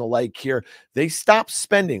spending and the like here, they stopped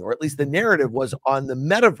spending, or at least the narrative was on the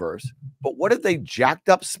metaverse. But what have they jacked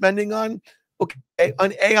up spending on? Okay,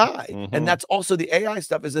 on AI. And that's also the AI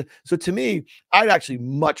stuff. So to me, I'd actually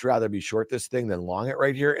much rather be short this thing than long it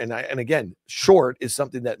right here. And again, short is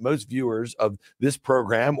something that most viewers of this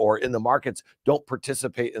program or in the markets don't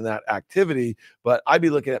participate in that activity. But I'd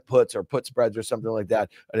be looking at puts or put spreads or something like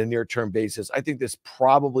that on a near-term basis. I think this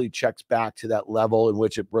probably checks back to that level in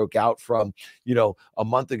which it broke out from, a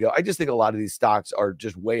month ago. I just think a lot of these stocks are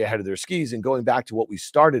just way ahead of their skis. And going back to what we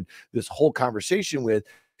started this whole conversation with,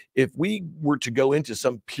 if we were to go into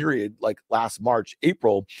some period like last March,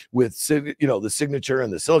 April with, the Signature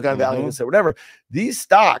and the Silicon Valley and so whatever, these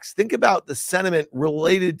stocks, think about the sentiment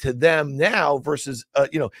related to them now versus,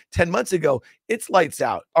 10 months ago, it's lights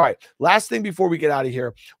out. All right. Last thing before we get out of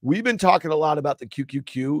here, we've been talking a lot about the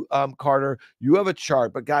QQQ, Carter. You have a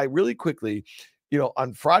chart, but Guy, really quickly,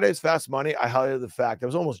 on Friday's Fast Money, I highlighted the fact I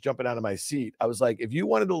was almost jumping out of my seat. I was like, if you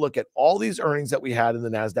wanted to look at all these earnings that we had in the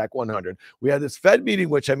NASDAQ 100, we had this Fed meeting,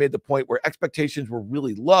 which I made the point where expectations were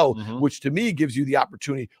really low, which to me gives you the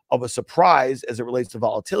opportunity of a surprise as it relates to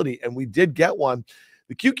volatility. And we did get one.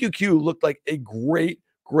 The QQQ looked like a great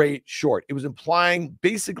short. It was implying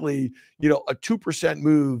basically, a 2%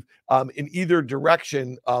 move in either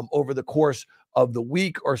direction over the course of the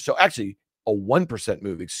week or so. Actually, a 1%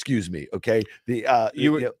 move, excuse me. Okay.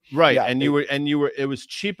 You were right. Yeah, and you were, it was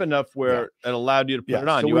cheap enough where it allowed you to put it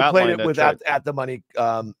on. So you we played it with at the money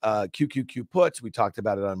QQQ puts. We talked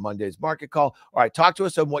about it on Monday's market call. All right. Talk to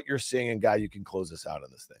us on what you're seeing, and Guy, you can close us out on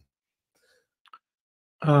this thing.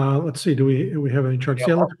 Let's see. Do we have any charts?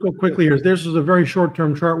 Yeah, let's go quickly here. This is a very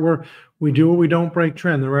short-term chart where we do or we don't break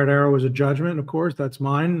trend. The red arrow is a judgment, of course. That's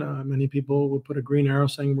mine. Many people would put a green arrow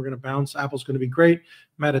saying we're going to bounce. Apple's going to be great.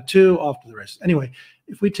 Meta 2, off to the races. Anyway,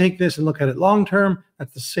 if we take this and look at it long-term,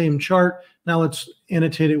 that's the same chart. Now let's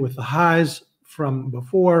annotate it with the highs from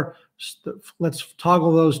before. Let's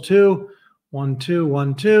toggle those two. 1, 2,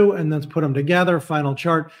 1, 2, and let's put them together, final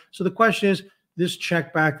chart. So the question is, this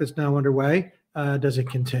check back that's now underway, does it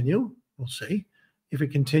continue? We'll see. If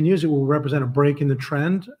it continues, it will represent a break in the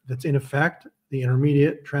trend that's in effect, the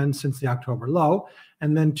intermediate trend since the October low.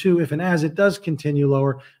 And then 2, if and as it does continue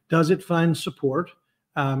lower, does it find support,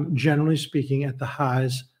 generally speaking, at the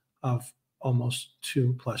highs of almost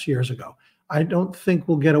 2+ years ago? I don't think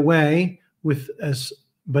we'll get away with as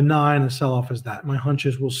benign a sell-off as that. My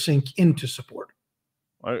hunches will sink into support.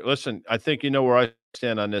 All right, listen, I think you know where I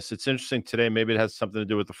stand on this. It's interesting today. Maybe it has something to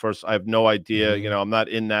do with the first. I have no idea. You know, I'm not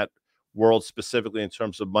in that world specifically in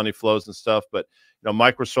terms of money flows and stuff, but you know,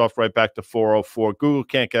 Microsoft right back to 404. Google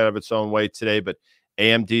can't get out of its own way today, but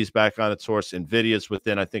AMD's back on its horse. Nvidia's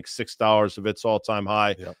within, I think, $6 of its all-time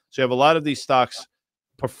high. Yep. So you have a lot of these stocks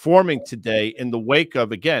performing today in the wake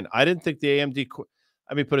of, again, I didn't think the AMD,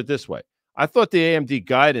 let me put it this way. I thought the AMD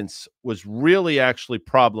guidance was really actually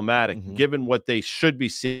problematic given what they should be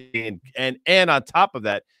seeing. And on top of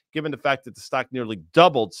that, given the fact that the stock nearly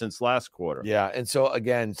doubled since last quarter. Yeah. And so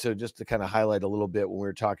again, so just to kind of highlight a little bit, when we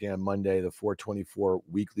were talking on Monday, the 424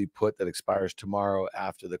 weekly put that expires tomorrow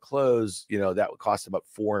after the close, you know, that would cost about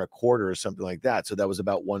 4.25 or something like that. So that was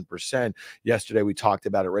about 1%. Yesterday, we talked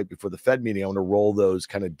about it right before the Fed meeting. I want to roll those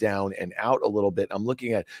kind of down and out a little bit. I'm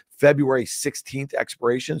looking at February 16th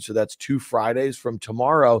expiration. So that's 2 Fridays from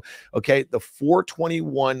tomorrow. Okay. The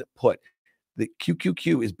 421 put. The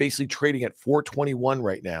QQQ is basically trading at 421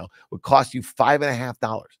 right now. Would cost you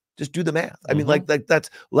 $5.50. Just do the math. I mean, like that's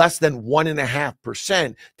less than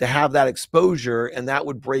 1.5% to have that exposure, and that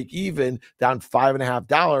would break even down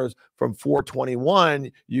 $5.50 from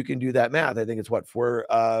 421. You can do that math. I think it's what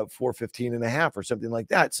 415.5 or something like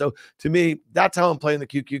that. So to me, that's how I'm playing the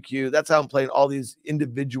QQQ. That's how I'm playing all these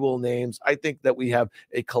individual names. I think that we have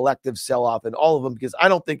a collective sell-off in all of them, because I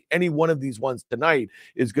don't think any one of these ones tonight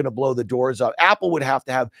is going to blow the doors up. Apple would have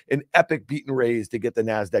to have an epic beat and raise to get the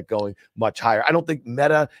NASDAQ going much higher. I don't think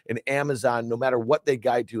Meta and Amazon, no matter what they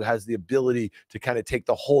guide to, has the ability to kind of take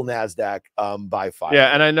the whole NASDAQ by fire.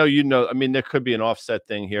 Yeah, and I know, you know, I mean, there could be an offset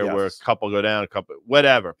thing here where a couple go down, a couple,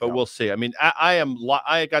 whatever, but we'll see. I mean,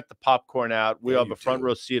 I got the popcorn out. We have a front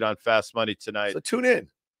row seat on Fast Money tonight. So tune in,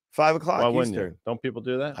 5 o'clock Eastern. Don't people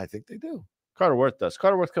do that? I think they do. Carter Worth does.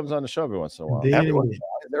 Carter Worth comes on the show every once in a while. Everyone,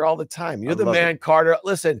 they're all the time. You're the man, Carter.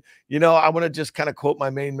 Listen, you know, I want to just kind of quote my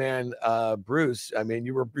main man, Bruce. I mean,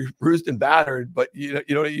 you were bruised and battered, but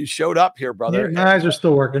you showed up here, brother. Your eyes are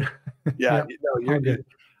still working. Yeah, you know, you're good.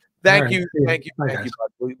 Thank you. Thank you. Bud.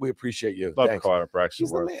 We appreciate you. Love Carter Braxton.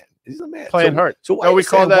 He's the man. He's the man. Playing hurt. So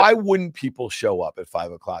why wouldn't people show up at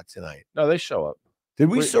 5 o'clock tonight? No, they show up. Did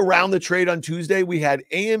we surround the trade on Tuesday? We had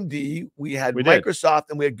AMD, we had Microsoft,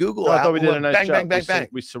 and we had Google. No, I thought we did a nice job. Bang.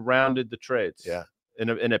 We surrounded the trades. Yeah.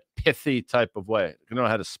 In a pithy type of way. You know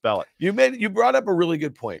how to spell it. You brought up a really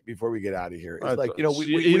good point before we get out of here. It's like,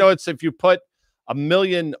 it's if you put a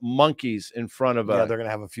million monkeys in front of they're gonna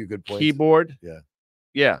have a few good points. Keyboard.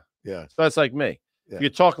 Yeah. So that's like me. Yeah. If you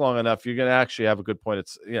talk long enough, you're going to actually have a good point.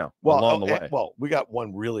 It's, along the way. Well, we got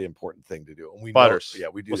one really important thing to do. And we butters.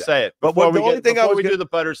 We do. We'll say it. But the only thing before we do the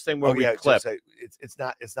butters thing where we clip. It's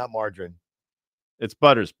not margarine. It's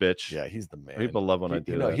butters, bitch. Yeah, he's the man. People love when I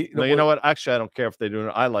do that. You know what? Actually, I don't care if they do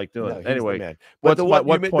it. I like doing it. Anyway, what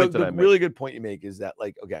point did I make? The really good point you make is that,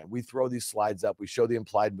 like, again, we throw these slides up. We show the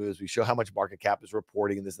implied moves. We show how much market cap is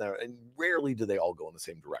reporting and this and that. And rarely do they all go in the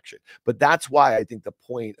same direction. But that's why I think the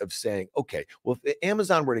point of saying, okay, well, if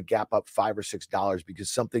Amazon were to gap up $5 or $6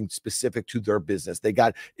 because something specific to their business, they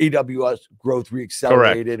got AWS growth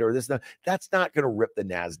reaccelerated or this, that's not going to rip the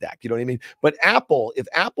NASDAQ. You know what I mean? But if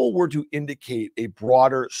Apple were to indicate a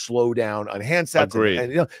broader slowdown on handsets,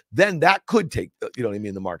 and then that could take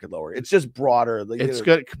the market lower. It's just broader. It's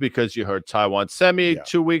good because you heard Taiwan Semi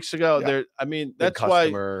 2 weeks ago. There, I mean, that's why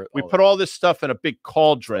we put all this stuff in a big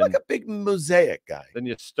cauldron, like a big mosaic guy. Then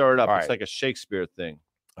you stir it up. It's like a Shakespeare thing.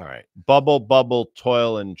 All right, bubble,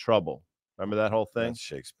 toil and trouble. Remember that whole thing? That's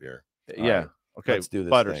Shakespeare. Yeah. Okay, let's do this.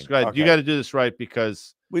 Butters. Go ahead. Okay. You got to do this right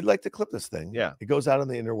because we'd like to clip this thing. Yeah. It goes out on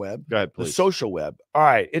the interweb. Go ahead, please. The social web. All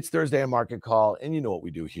right. It's Thursday on Market Call. And you know what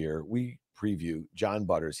we do here. We preview John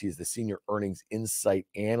Butters. He's the senior earnings insight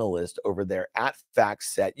analyst over there at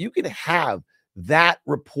FactSet. You can have that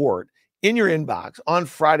report in your inbox on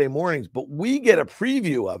Friday mornings, but we get a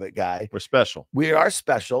preview of it, guy. We're special. We are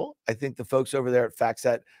special. I think the folks over there at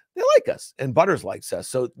FactSet, they like us, and Butters likes us.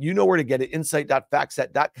 So you know where to get it.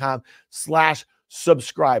 Insight.factset.com/social.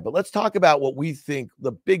 subscribe. But let's talk about what we think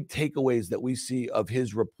the big takeaways that we see of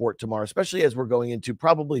his report tomorrow, especially as we're going into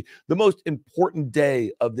probably the most important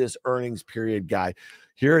day of this earnings period, Guy.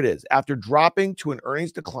 Here it is. After dropping to an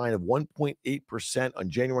earnings decline of 1.8% on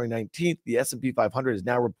January 19th, the S&P 500 is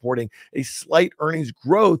now reporting a slight earnings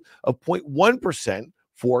growth of 0.1%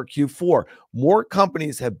 for Q4. More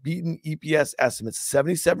companies have beaten EPS estimates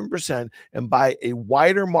 77% and by a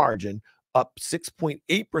wider margin, up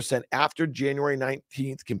 6.8% after January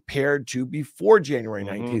 19th compared to before January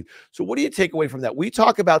 19th. So what do you take away from that? We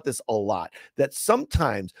talk about this a lot, that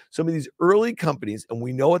sometimes some of these early companies, and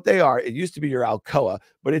we know what they are, it used to be your Alcoa,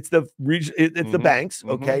 but it's the region, it's the banks,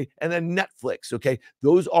 okay, and then Netflix, okay,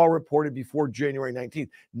 those all reported before January 19th.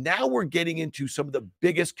 Now we're getting into some of the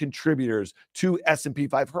biggest contributors to S&P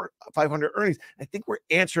 500 earnings. I think we're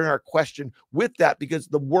answering our question with that because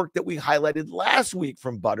the work that we highlighted last week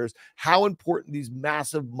from Butters, how important these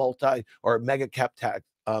massive multi or mega cap tech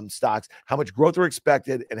stocks, how much growth are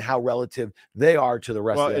expected, and how relative they are to the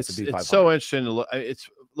rest of the S&P 500. It's so interesting to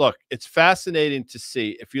look. It's fascinating to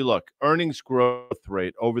see. If you look, earnings growth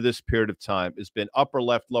rate over this period of time has been upper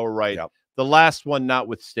left, lower right. Yep. The last one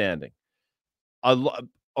notwithstanding.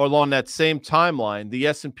 Along that same timeline, the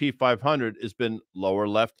S&P 500 has been lower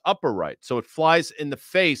left, upper right. So it flies in the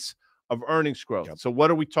face of earnings growth. Yep. So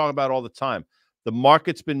what are we talking about all the time? The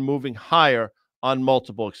market's been moving higher on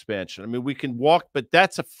multiple expansion. I mean, we can walk, but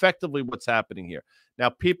that's effectively what's happening here. Now,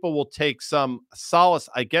 people will take some solace,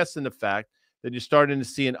 I guess, in the fact that you're starting to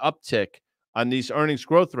see an uptick on these earnings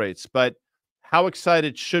growth rates. But how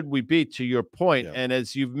excited should we be, to your point? Yeah. And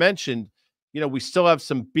as you've mentioned, we still have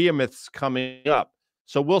some behemoths coming up.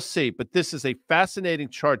 So we'll see. But this is a fascinating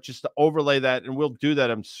chart just to overlay that, and we'll do that,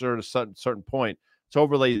 I'm sure, at a certain point, to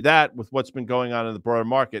overlay that with what's been going on in the broader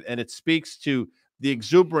market. And it speaks to the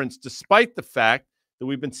exuberance, despite the fact that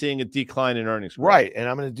we've been seeing a decline in earnings growth. Right. And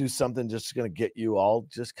I'm going to do something just going to get you all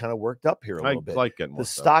just kind of worked up here a little bit. The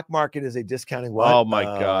stock market is a discounting what? Oh, my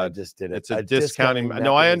God. I just did it. It's a discounting.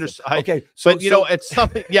 No, I understand. Okay. So, but, it's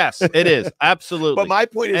something. Yes, it is. Absolutely. But my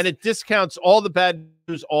point is. And it discounts all the bad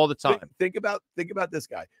news all the time. Think about this,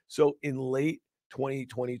 guy. So in late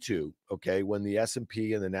 2022, okay, when the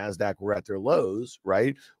S&P and the NASDAQ were at their lows,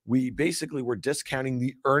 right, we basically were discounting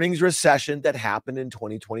the earnings recession that happened in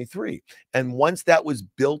 2023. And once that was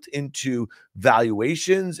built into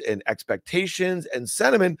valuations and expectations and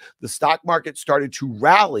sentiment, the stock market started to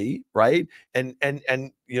rally, right? And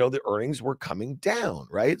the earnings were coming down,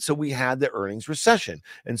 right? So we had the earnings recession.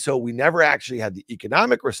 And so we never actually had the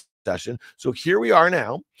economic recession. So here we are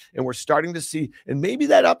now, and we're starting to see, and maybe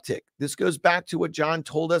that uptick, this goes back to what John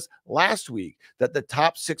told us last week, that the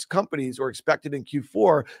top 6 companies are expected in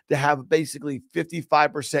Q4 to have basically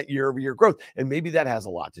 55% year-over-year growth. And maybe that has a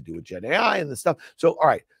lot to do with Gen AI and the stuff. So, all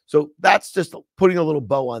right. So that's just putting a little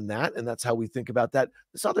bow on that. And that's how we think about that.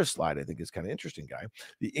 This other slide, I think, is kind of interesting, Guy.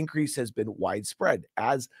 The increase has been widespread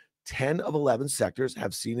as 10 of 11 sectors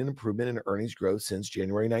have seen an improvement in earnings growth since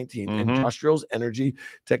January 19th. Industrials, energy,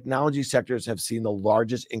 technology sectors have seen the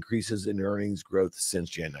largest increases in earnings growth since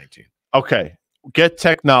Jan 19th. Okay. Get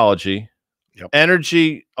technology,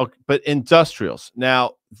 energy, but industrials.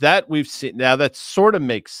 Now, that we've seen, that sort of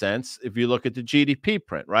makes sense if you look at the GDP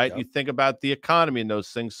print, right? You think about the economy and those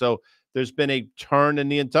things. So there's been a turn in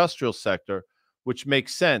the industrial sector, which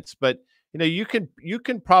makes sense. But you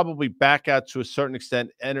can probably back out to a certain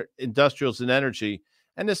extent industrials and energy,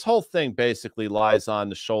 and this whole thing basically lies on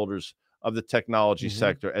the shoulders of the technology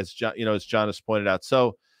sector, as John has pointed out.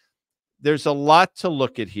 So there's a lot to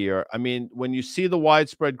look at here. I mean, when you see the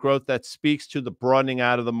widespread growth, that speaks to the broadening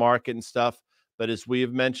out of the market and stuff. But as we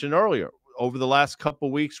have mentioned earlier, over the last couple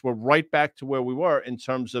of weeks, we're right back to where we were in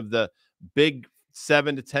terms of the big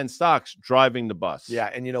 7 to 10 stocks driving the bus.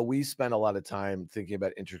 Yeah. And, we spend a lot of time thinking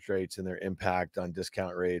about interest rates and their impact on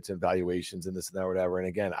discount rates and valuations and this and that, whatever. And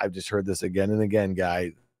again, I've just heard this again and again,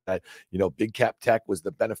 Guy, that, big cap tech was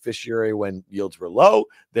the beneficiary when yields were low.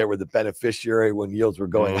 They were the beneficiary when yields were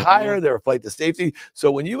going higher. They were flight to safety.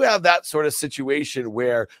 So when you have that sort of situation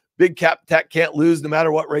where big cap tech can't lose no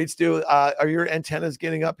matter what rates do, are your antennas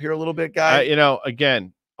getting up here a little bit, Guy?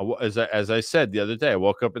 Again, as I said the other day, I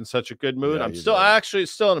woke up in such a good mood. Yeah, I'm still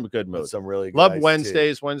in a good mood. Some really love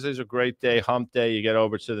Wednesdays. Too. Wednesdays are a great day. Hump day. You get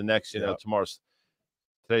over to the next.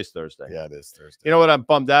 Today's Thursday. Yeah, it is Thursday. You know what I'm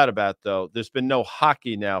bummed out about though? There's been no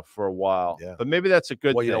hockey now for a while. Yeah. But maybe that's a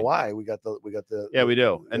good thing. Well, you know why? We got the. Yeah, we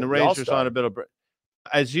do. And the Rangers on a bit of.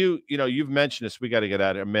 As you've mentioned this, we got to get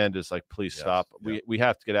out of here. Amanda's like, please stop. We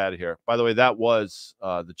have to get out of here. By the way, that was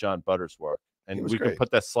the John Butters work. And we can put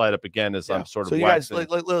that slide up again as I'm sort of you waxing. guys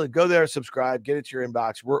literally go there, subscribe, get it to your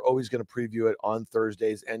inbox. We're always going to preview it on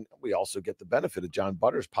Thursdays. And we also get the benefit of John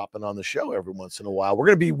Butters popping on the show every once in a while. We're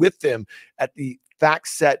going to be with them at the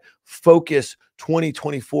FactSet Focus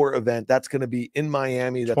 2024 event. That's going to be in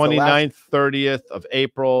Miami. That's 29th, 30th of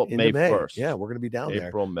April, May 1st. Yeah, we're going to be down there.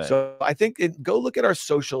 April, May. So I think go look at our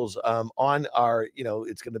socials on our,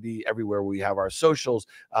 it's going to be everywhere we have our socials.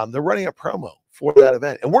 They're running a promo for that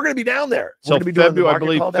event, and we're going to be down there. So February, I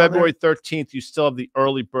believe February 13th, you still have the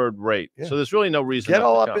early bird rate. Yeah. So there's really no reason. Get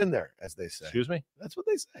all up in there, as they say. Excuse me? That's what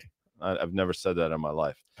they say. I've never said that in my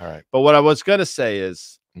life. All right. But what I was going to say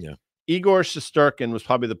is, Igor Shesterkin was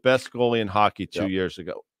probably the best goalie in hockey 2 years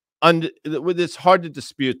ago. It's hard to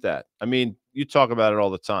dispute that. I mean, you talk about it all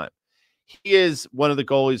the time. He is one of the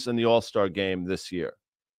goalies in the All-Star game this year.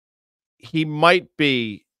 He might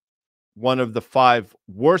be one of the 5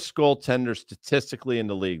 worst goaltenders statistically in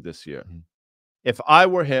the league this year. Mm-hmm. If I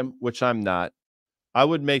were him, which I'm not, I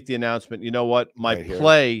would make the announcement, you know what? My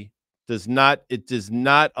play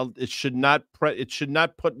it should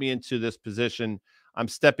not put me into this position. I'm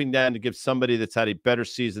stepping down to give somebody that's had a better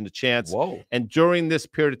season a chance. Whoa. And during this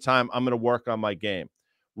period of time, I'm going to work on my game.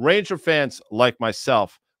 Ranger fans like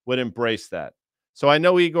myself would embrace that. So I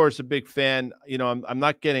know Igor is a big fan. I'm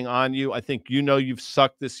not getting on you. I think you've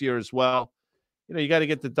sucked this year as well. You got to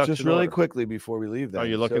get the ducks just really quickly before we leave. Are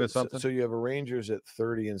you looking at something? So you have a Rangers at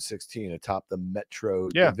 30-16 atop the Metro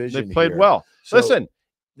division. They played well. So, listen,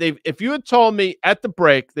 if you had told me at the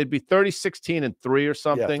break they'd be 30-16-3 or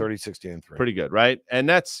something. Yeah, 30-16-3. Pretty good, right? And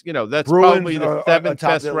that's Bruins probably the 7th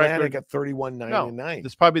best record at 31-9-9.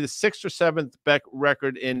 It's probably the 6th or 7th best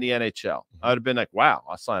record in the NHL. Mm-hmm. I'd have been like, wow,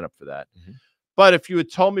 I'll sign up for that. Mm-hmm. But if you had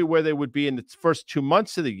told me where they would be in the first 2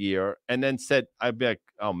 months of the year and then said, I'd be like,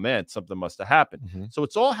 oh, man, something must have happened. Mm-hmm. So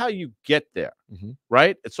it's all how you get there,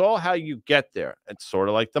 right? It's all how you get there. It's sort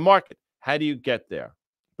of like the market. How do you get there?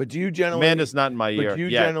 But do you generally – Amanda's not in my ear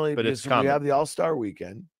yet, but it's coming. We have the All-Star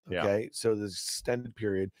weekend, okay? So this extended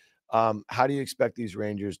period. How do you expect these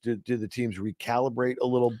Rangers? Do the teams recalibrate a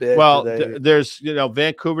little bit? Well, there's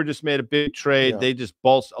Vancouver just made a big trade. They just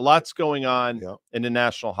bolster. A lot's going on in the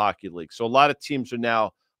National Hockey League. So a lot of teams are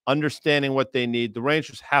now understanding what they need. The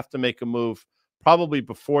Rangers have to make a move probably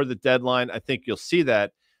before the deadline. I think you'll see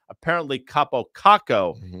that. Apparently, Capo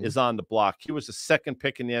Caco is on the block. He was the 2nd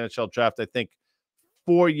pick in the NHL draft, I think,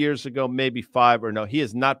 4 years ago, maybe 5 or no. He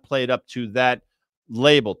has not played up to that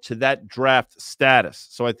label, to that draft status.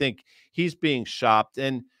 So I think he's being shopped,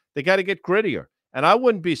 and they got to get grittier. And I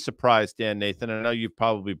wouldn't be surprised, Dan Nathan, I know you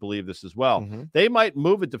probably believe this as well. They might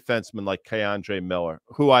move a defenseman like Keandre Miller,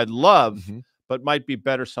 who I love, but might be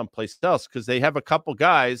better someplace else because they have a couple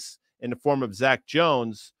guys in the form of Zach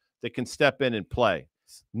Jones that can step in and play.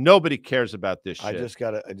 Nobody cares about this shit. I just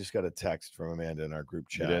got a text from Amanda in our group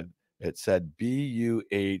chat. It said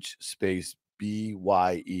BUH space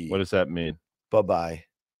BYE. What does that mean? Bye-bye.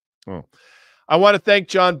 Oh. I want to thank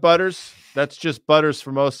John Butters. That's just Butters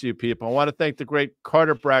for most of you people. I want to thank the great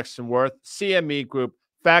Carter Worth, CME Group,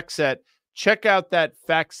 FactSet. Check out that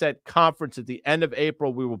FactSet conference at the end of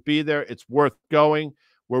April. We will be there. It's worth going.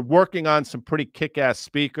 We're working on some pretty kick-ass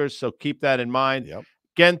speakers, so keep that in mind. Yep.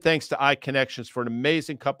 Again, thanks to iConnections for an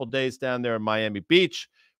amazing couple days down there in Miami Beach.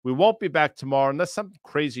 We won't be back tomorrow unless some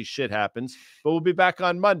crazy shit happens, but we'll be back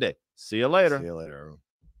on Monday. See you later. See you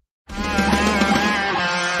later.